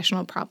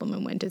professional problem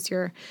and when does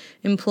your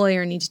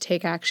employer need to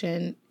take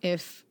action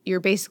if you're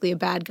basically a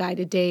bad guy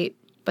to date,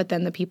 but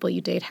then the people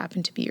you date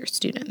happen to be your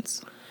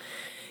students?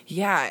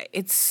 Yeah,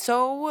 it's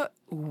so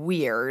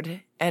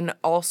weird. And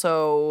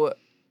also,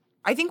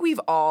 I think we've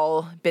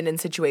all been in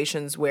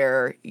situations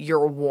where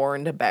you're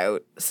warned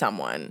about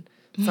someone.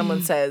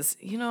 Someone says,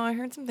 you know, I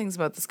heard some things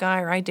about this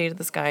guy, or I dated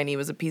this guy and he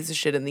was a piece of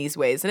shit in these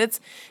ways. And it's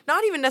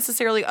not even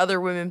necessarily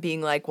other women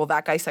being like, well,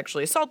 that guy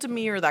sexually assaulted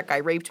me or that guy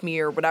raped me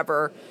or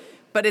whatever.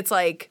 But it's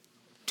like,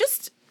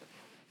 just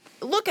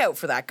look out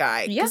for that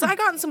guy. Because I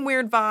got some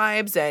weird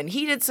vibes and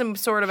he did some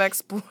sort of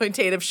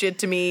exploitative shit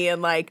to me.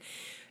 And like,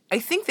 I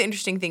think the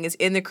interesting thing is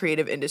in the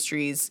creative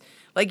industries,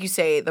 like you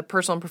say, the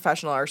personal and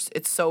professional are,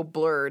 it's so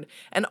blurred.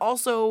 And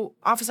also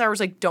office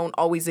hours like don't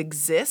always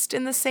exist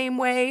in the same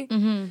way.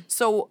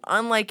 So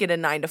unlike in a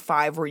 9 to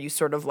 5 where you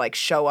sort of like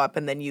show up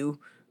and then you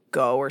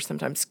go, or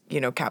sometimes,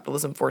 you know,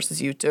 capitalism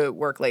forces you to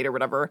work late or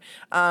whatever.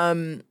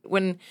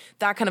 When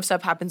that kind of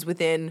stuff happens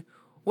within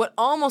what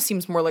almost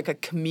seems more like a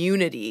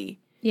community.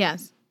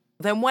 Yes.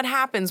 Then what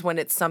happens when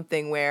it's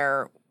something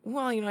where,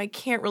 well, you know, I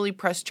can't really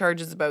press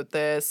charges about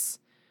this.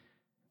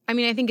 I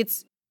mean, I think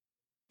it's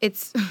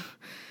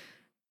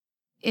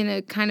in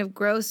a kind of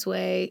gross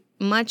way,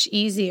 much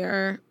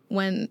easier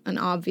when an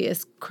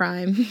obvious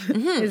crime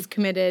is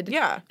committed.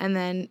 Yeah. And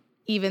then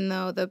even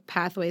though the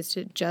pathways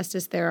to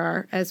justice there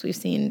are, as we've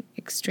seen,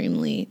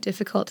 extremely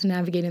difficult to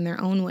navigate in their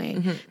own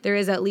way, there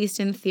is at least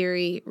in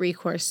theory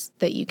recourse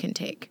that you can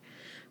take.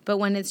 But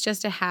when it's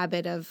just a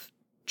habit of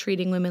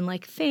treating women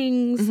like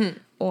things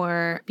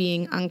or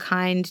being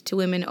unkind to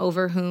women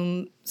over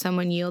whom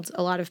someone yields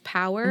a lot of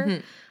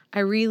power, I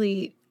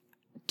really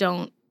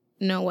don't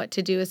know what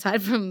to do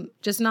aside from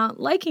just not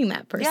liking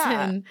that person.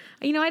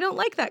 Yeah. You know, I don't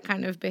like that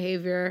kind of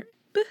behavior.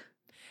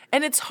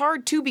 And it's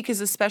hard too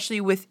because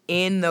especially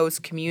within those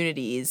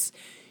communities,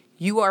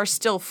 you are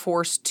still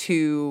forced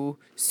to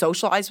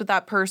socialize with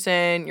that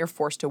person. You're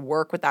forced to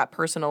work with that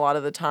person a lot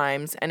of the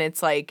times. And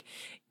it's like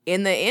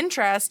in the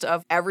interest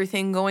of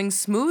everything going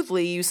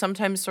smoothly, you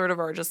sometimes sort of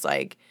are just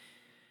like,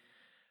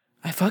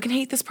 I fucking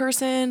hate this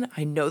person.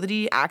 I know that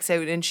he acts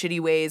out in shitty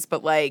ways,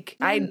 but like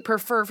I'd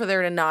prefer for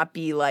there to not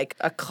be like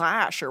a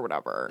clash or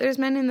whatever. There's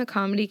men in the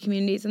comedy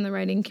communities and the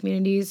writing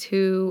communities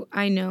who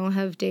I know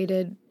have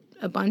dated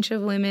a bunch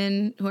of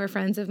women who are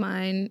friends of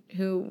mine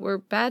who were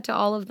bad to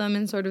all of them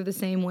in sort of the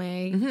same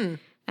way.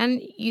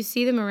 And you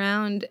see them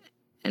around,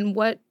 and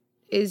what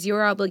is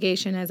your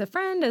obligation as a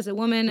friend, as a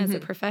woman, as a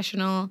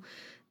professional,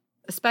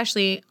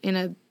 especially in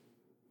a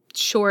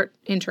short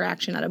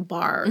interaction at a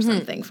bar or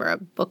something for a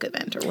book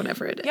event or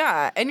whatever it is.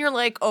 Yeah, and you're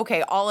like,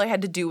 okay, all I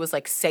had to do was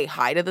like say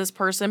hi to this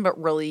person, but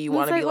really you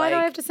want to be why like, do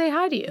I have to say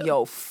hi to you?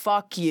 Yo,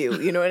 fuck you.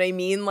 You know what I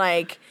mean?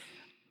 Like,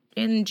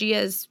 in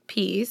Gia's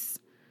piece,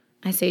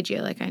 I say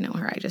Gia like I know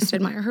her. I just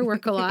admire her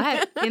work a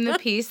lot. In the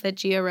piece that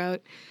Gia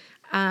wrote,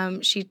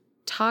 she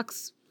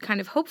talks kind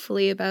of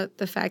hopefully about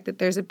the fact that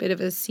there's a bit of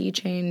a sea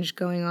change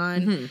going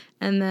on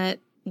and that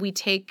we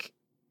take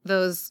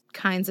those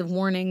kinds of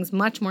warnings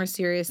much more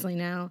seriously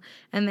now.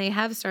 And they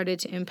have started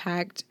to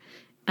impact,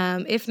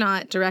 if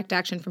not direct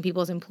action from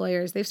people's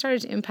employers, they've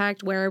started to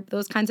impact where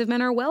those kinds of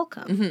men are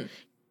welcome.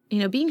 You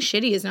know, being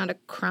shitty is not a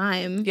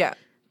crime. yeah.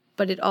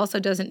 But it also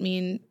doesn't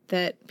mean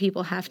that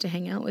people have to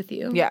hang out with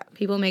you. Yeah.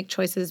 People make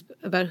choices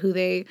about who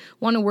they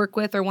want to work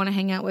with or want to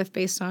hang out with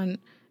based on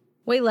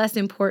way less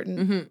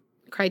important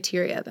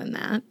criteria than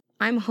that.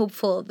 I'm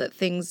hopeful that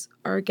things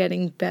are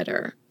getting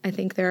better. I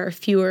think there are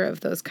fewer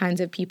of those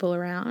kinds of people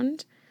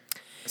around.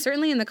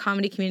 Certainly in the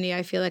comedy community,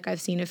 I feel like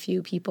I've seen a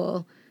few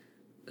people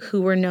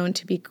who were known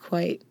to be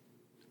quite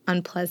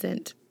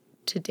unpleasant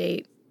to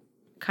date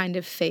kind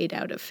of fade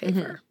out of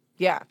favor.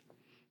 Yeah.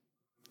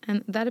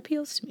 And that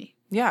appeals to me.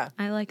 Yeah.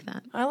 I like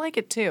that. I like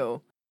it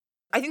too.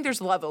 I think there's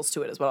levels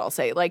to it is what I'll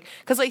say. Like,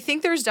 because I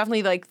think there's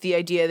definitely like the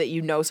idea that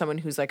you know someone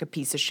who's like a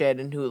piece of shit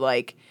and who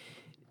like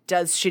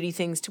does shitty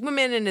things to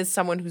women and is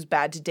someone who's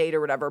bad to date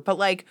or whatever. But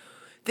like,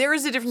 there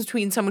is a difference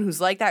between someone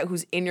who's like that,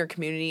 who's in your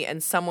community,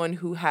 and someone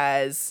who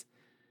has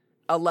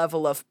a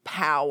level of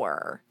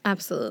power.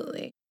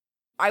 Absolutely.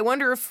 I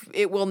wonder if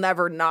it will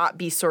never not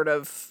be sort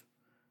of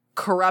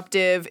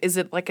corruptive. Is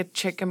it like a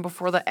chicken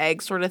before the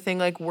egg sort of thing?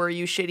 Like, were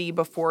you shitty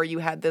before you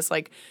had this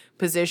like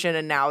position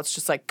and now it's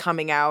just like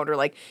coming out? Or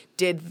like,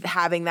 did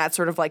having that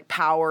sort of like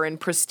power and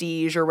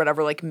prestige or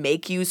whatever like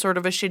make you sort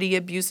of a shitty,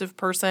 abusive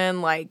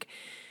person? Like,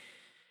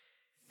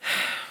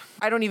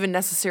 I don't even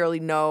necessarily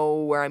know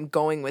where I'm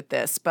going with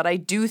this, but I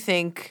do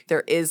think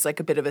there is like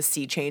a bit of a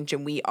sea change,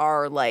 and we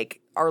are like,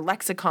 our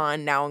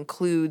lexicon now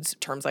includes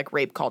terms like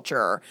rape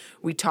culture.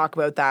 We talk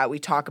about that. We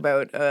talk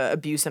about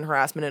abuse and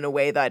harassment in a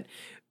way that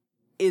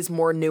is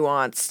more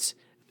nuanced.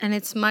 And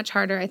it's much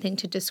harder, I think,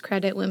 to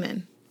discredit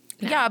women.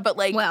 now. Yeah, but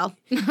like, well,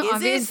 is it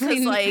obviously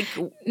because like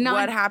not-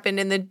 what happened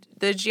in the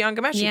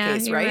Ghomeshi Yeah,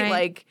 case, you're right? right.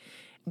 Like,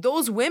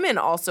 those women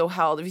also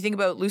held, if you think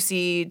about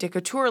Lucy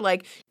Decouture,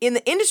 like in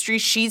the industry,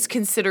 she's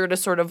considered a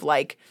sort of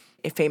like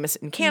famous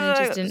in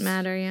Canada. It just didn't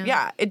matter, yeah.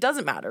 Yeah, it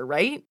doesn't matter,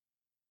 right?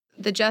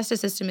 The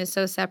justice system is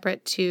so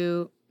separate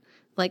to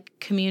like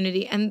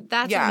community. And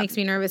that's Yeah. what makes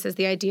me nervous is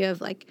the idea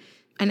of like,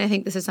 and I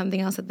think this is something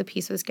else that the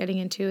piece was getting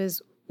into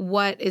is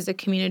what is a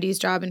community's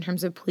job in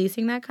terms of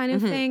policing that kind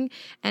of thing?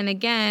 And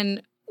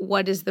again,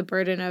 what is the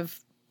burden of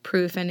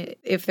proof? And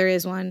if there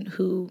is one,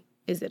 who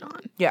is it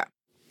on? Yeah.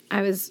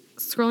 I was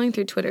scrolling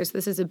through Twitter, so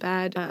this is a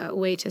bad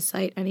way to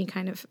cite any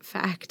kind of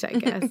fact, I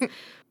guess.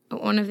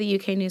 One of the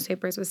UK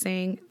newspapers was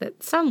saying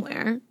that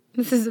somewhere,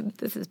 this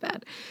is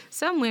bad,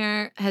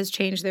 somewhere has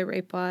changed their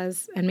rape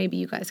laws, and maybe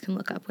you guys can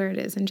look up where it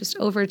is and just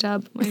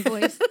overdub my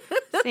voice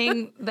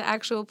saying the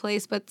actual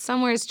place, but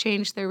somewhere has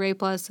changed their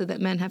rape laws so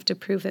that men have to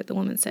prove that the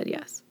woman said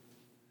yes,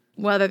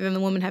 rather than the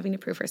woman having to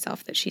prove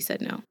herself that she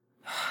said no.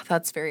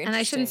 That's very interesting. And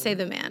I shouldn't say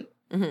the man.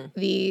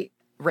 The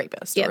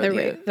rapist. Yeah, or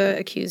the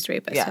accused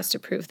rapist Yeah. has to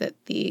prove that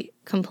the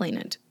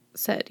complainant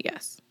said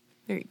yes.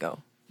 There you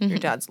go. Your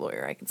dad's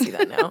lawyer. I can see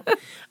that now.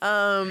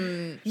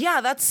 Yeah,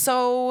 that's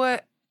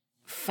so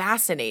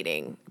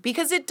fascinating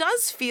because it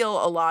does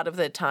feel a lot of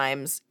the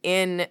times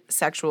in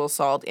sexual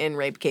assault, in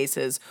rape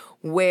cases,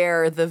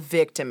 where the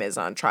victim is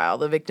on trial,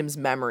 the victim's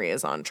memory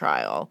is on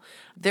trial.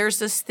 There's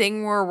this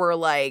thing where we're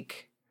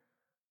like,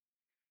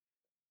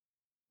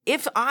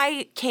 if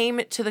I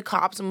came to the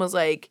cops and was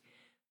like,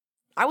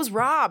 I was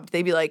robbed,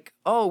 they'd be like,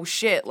 oh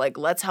shit, like,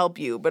 let's help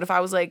you. But if I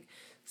was like,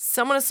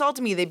 someone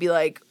assaulted me, they'd be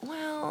like,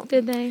 well,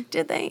 Did they?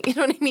 You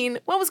know what I mean?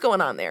 What was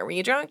going on there? Were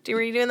you drunk?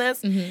 Were you doing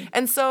this?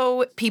 And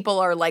so people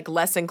are like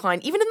less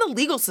inclined, even in the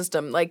legal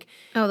system, like,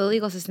 Oh, the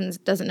legal system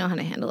doesn't know how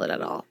to handle it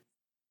at all.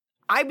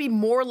 I'd be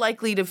more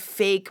likely to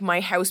fake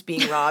my house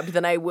being robbed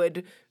than I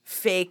would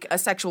fake a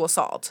sexual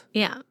assault.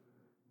 Yeah.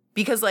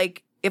 Because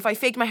like, if I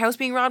faked my house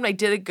being robbed and I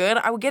did it good,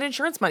 I would get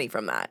insurance money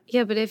from that.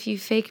 Yeah, but if you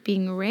fake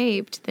being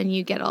raped, then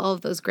you get all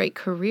of those great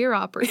career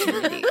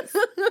opportunities.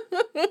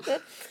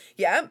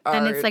 Yeah.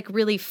 And it's like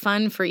really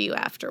fun for you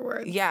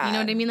afterwards. Yeah. You know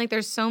what I mean? Like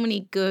there's so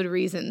many good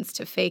reasons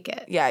to fake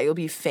it. Yeah, you'll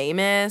be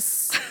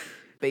famous.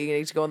 But you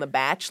need to go on The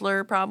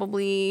Bachelor,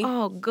 probably.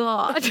 Oh,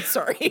 God.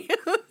 Sorry.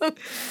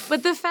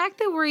 But the fact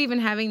that we're even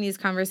having these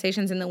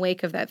conversations in the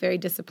wake of that very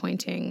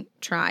disappointing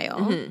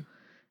trial,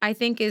 I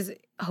think is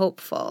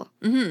hopeful.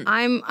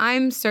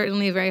 I'm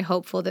certainly very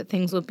hopeful that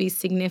things will be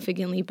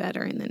significantly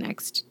better in the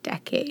next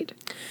decade.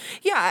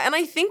 Yeah, and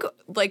I think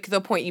like the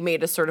point you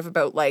made is sort of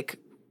about like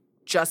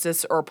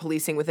justice or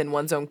policing within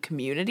one's own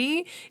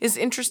community is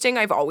interesting.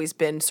 I've always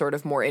been sort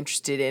of more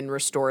interested in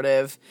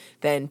restorative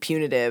than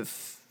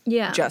punitive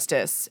Yeah.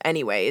 justice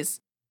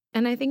anyways.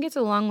 And I think it's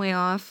a long way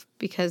off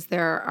because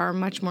there are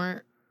much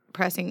more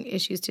pressing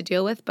issues to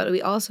deal with, but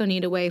we also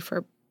need a way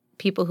for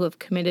people who have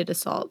committed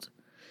assault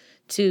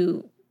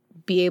to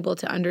be able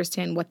to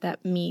understand what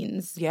that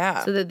means.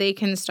 Yeah. So that they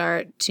can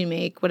start to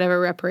make whatever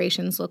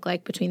reparations look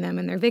like between them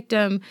and their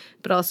victim.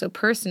 But also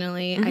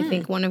personally, I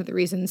think one of the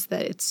reasons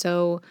that it's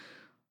so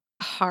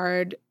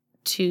hard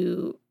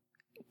to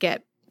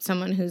get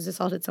someone who's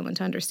assaulted someone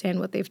to understand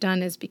what they've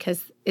done is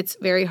because it's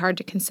very hard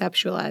to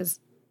conceptualize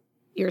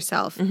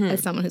yourself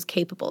as someone who's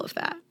capable of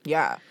that.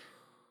 Yeah.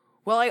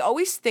 Well, I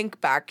always think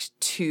back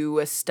to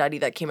a study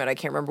that came out. I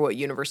can't remember what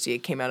university it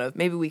came out of.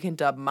 Maybe we can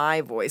dub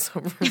my voice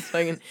over for a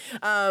second.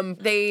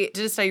 They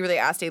did a study where they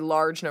asked a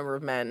large number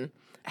of men,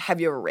 have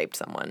you ever raped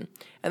someone?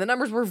 And the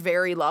numbers were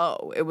very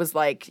low. It was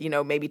like,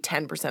 maybe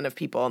 10% of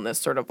people in this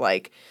sort of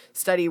like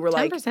study were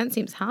like... 10%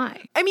 seems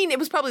high. I mean, it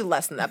was probably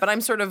less than that, but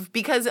I'm sort of...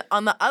 Because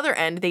on the other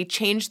end, they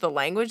changed the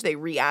language. They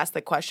re-asked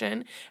the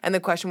question. And the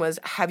question was,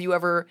 have you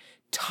ever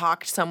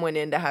talked someone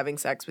into having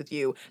sex with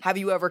you? Have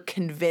you ever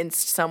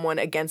convinced someone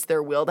against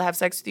their will to have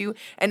sex with you?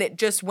 And it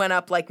just went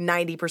up like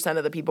 90%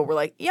 of the people were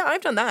like, yeah,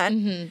 I've done that.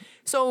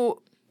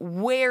 So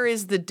where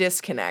is the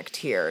disconnect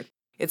here?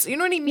 It's, you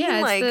know what I mean?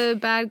 Yeah, like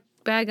it's the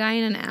bad guy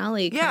in an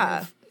alley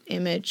kind of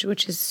image,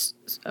 which is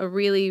a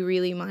really,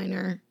 really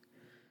minor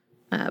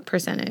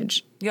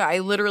percentage. Yeah, I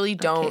literally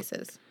don't.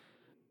 Cases.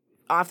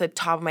 Off the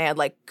top of my head,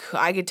 like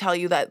I could tell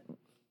you that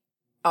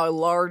a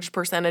large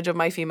percentage of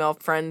my female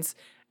friends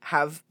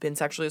have been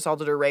sexually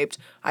assaulted or raped.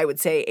 I would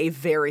say a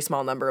very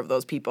small number of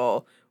those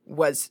people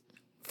was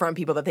from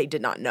people that they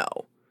did not know.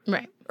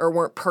 Right. Or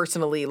weren't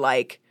personally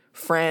like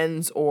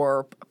friends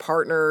or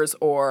partners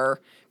or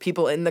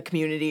people in the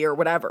community or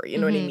whatever. You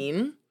know what I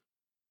mean?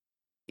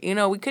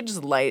 We could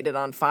just light it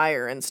on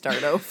fire and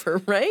start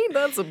over, right?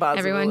 That's a possibility.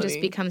 Everyone just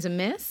becomes a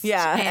mist.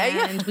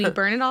 Yeah. And we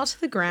burn it all to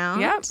the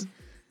ground. Yep.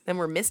 Then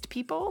we're mist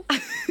people.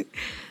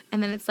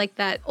 And then it's like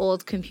that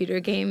old computer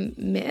game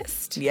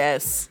Myst.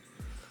 Yes.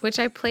 Which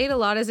I played a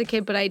lot as a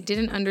kid, but I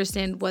didn't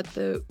understand what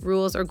the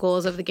rules or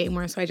goals of the game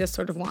were, so I just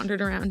sort of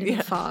wandered around in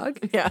the fog.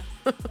 Yeah.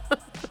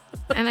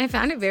 And I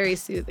found it very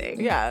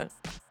soothing. Yeah.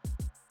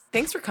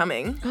 Thanks for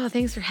coming. Oh,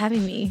 thanks for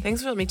having me.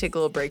 Thanks for letting me take a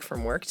little break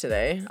from work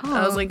today. Oh.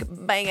 I was like,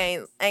 bye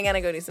guys, I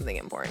gotta go do something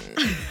important.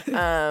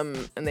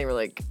 And they were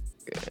like,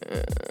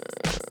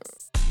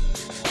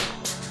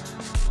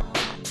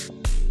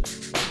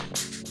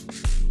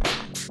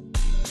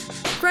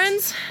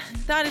 Friends,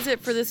 that is it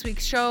for this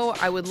week's show.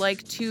 I would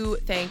like to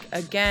thank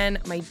again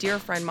my dear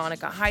friend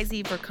Monica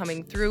Heisey for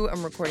coming through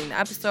and recording the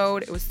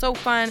episode. It was so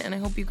fun, and I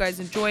hope you guys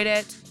enjoyed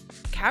it.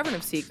 Cavern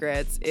of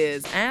Secrets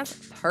is, as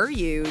per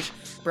usual,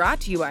 brought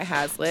to you by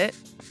Hazlitt.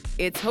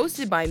 It's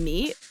hosted by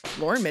me,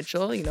 Lauren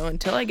Mitchell,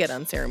 until I get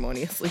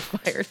unceremoniously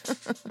fired.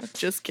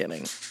 Just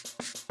kidding.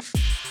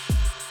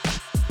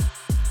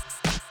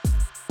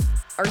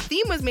 Our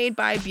theme was made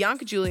by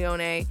Bianca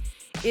Giulione.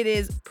 It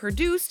is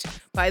produced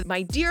by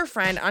my dear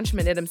friend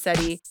Anshuman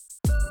Idamseti.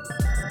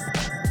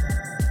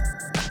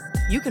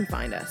 You can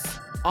find us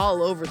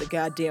all over the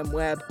goddamn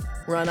web.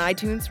 We're on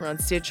iTunes, we're on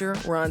Stitcher,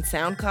 we're on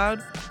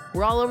SoundCloud.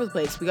 We're all over the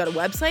place. We got a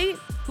website?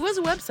 Who has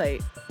a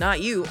website?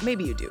 Not you.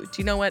 Maybe you do.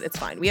 Do you know what? It's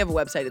fine. We have a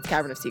website. It's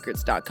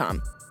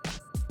cavernofsecrets.com.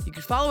 You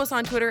could follow us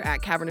on Twitter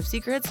at Cavern of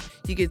Secrets.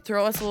 You could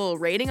throw us a little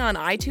rating on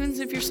iTunes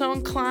if you're so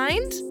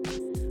inclined.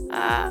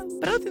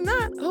 But other than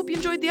that, I hope you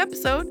enjoyed the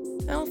episode,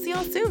 and I'll see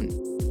y'all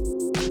soon.